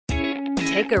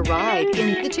Take a ride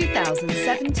in the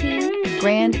 2017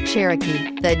 Grand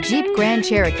Cherokee. The Jeep Grand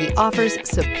Cherokee offers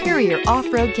superior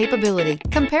off-road capability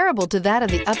comparable to that of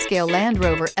the upscale Land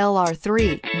Rover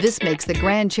LR3. This makes the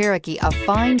Grand Cherokee a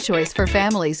fine choice for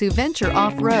families who venture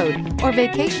off-road or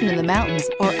vacation in the mountains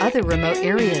or other remote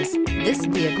areas. This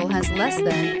vehicle has less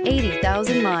than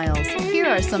 80,000 miles. Here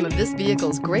are some of this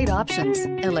vehicle's great options: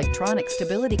 electronic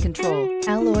stability control,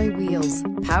 alloy wheels,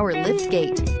 power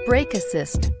liftgate, brake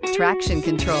assist, traction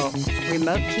control,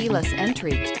 remote keyless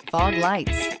entry, fog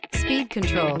lights, speed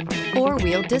control,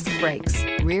 four-wheel disc brakes,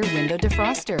 rear window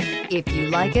defroster. If you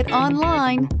like it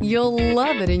online, you'll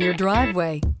love it in your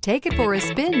driveway. Take it for a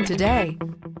spin today.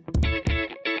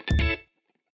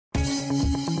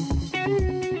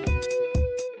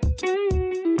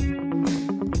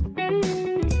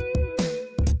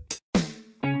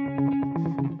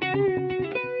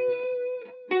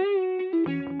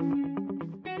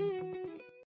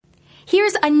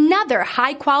 Here's another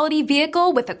high-quality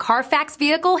vehicle with a CARFAX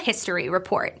Vehicle History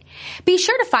Report. Be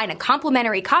sure to find a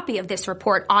complimentary copy of this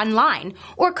report online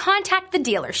or contact the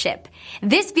dealership.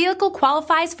 This vehicle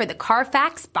qualifies for the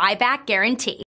CARFAX Buyback Guarantee.